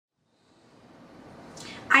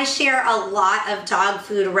I share a lot of dog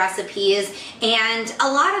food recipes, and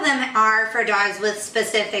a lot of them are for dogs with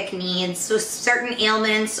specific needs, so certain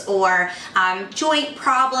ailments or joint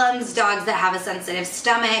problems, dogs that have a sensitive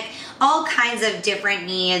stomach, all kinds of different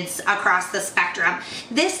needs across the spectrum.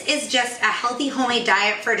 This is just a healthy homemade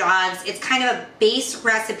diet for dogs. It's kind of a base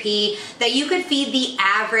recipe that you could feed the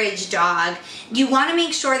average dog. You want to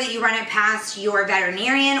make sure that you run it past your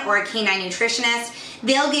veterinarian or a canine nutritionist.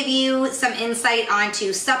 They'll give you some insight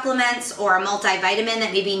onto supplements or a multivitamin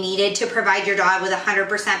that may be needed to provide your dog with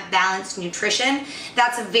 100% balanced nutrition.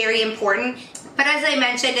 That's very important. But as I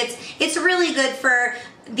mentioned, it's really good for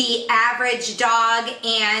the average dog,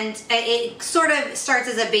 and it sort of starts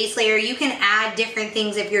as a base layer. You can add different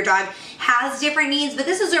things if your dog has different needs, but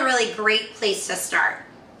this is a really great place to start.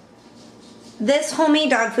 This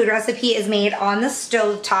homemade dog food recipe is made on the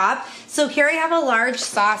stove top. So here I have a large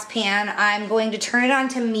saucepan. I'm going to turn it on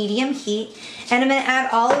to medium heat, and I'm going to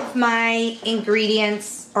add all of my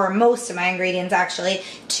ingredients, or most of my ingredients actually,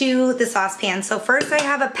 to the saucepan. So first I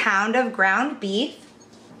have a pound of ground beef.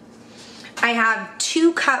 I have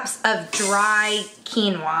 2 cups of dry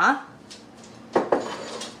quinoa.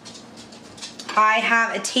 I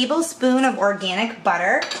have a tablespoon of organic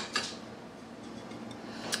butter.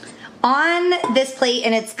 On this plate,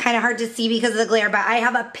 and it's kind of hard to see because of the glare, but I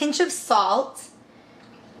have a pinch of salt,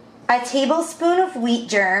 a tablespoon of wheat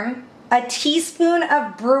germ, a teaspoon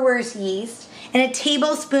of brewer's yeast, and a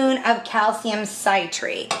tablespoon of calcium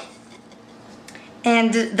citrate.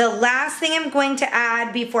 And the last thing I'm going to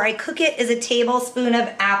add before I cook it is a tablespoon of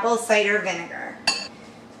apple cider vinegar.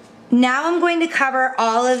 Now I'm going to cover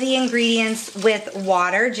all of the ingredients with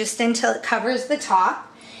water just until it covers the top.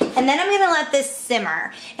 And then I'm going to let this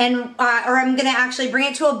simmer, and or I'm going to actually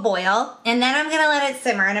bring it to a boil, and then I'm going to let it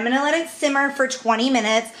simmer, and I'm going to let it simmer for 20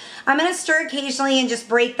 minutes. I'm going to stir occasionally and just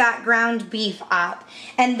break that ground beef up.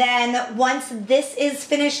 And then once this is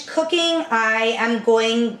finished cooking, I am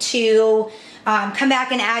going to come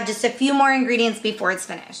back and add just a few more ingredients before it's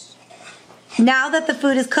finished. Now that the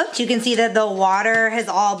food is cooked, you can see that the water has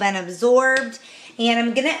all been absorbed. And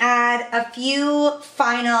I'm gonna add a few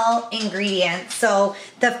final ingredients. So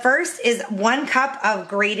the first is 1 cup of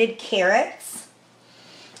grated carrots.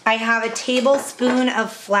 I have a tablespoon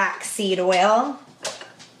of flaxseed oil,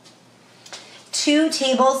 2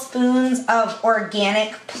 tablespoons of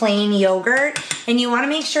organic plain yogurt. And you wanna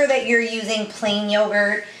make sure that you're using plain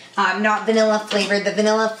yogurt, not vanilla flavored. The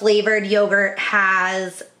vanilla flavored yogurt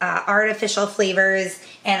has artificial flavors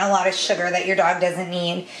and a lot of sugar that your dog doesn't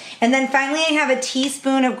need. And then finally I have a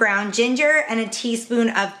teaspoon of ground ginger and a teaspoon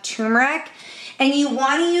of turmeric. And you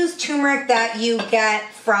want to use turmeric that you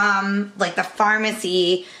get from like the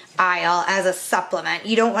pharmacy aisle as a supplement.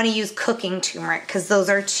 You don't want to use cooking turmeric because those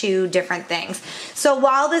are 2 different things. So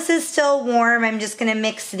while this is still warm, I'm just going to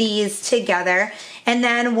mix these together. And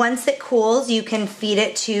then once it cools, you can feed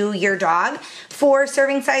it to your dog. For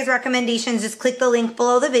serving size recommendations, just click the link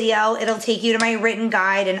below the video. It'll take you to my written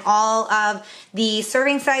guide, and all of the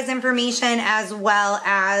serving size information as well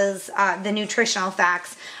as the nutritional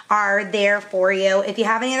facts are there for you. If you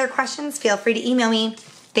have any other questions, feel free to email me.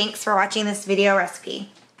 Thanks for watching this video recipe.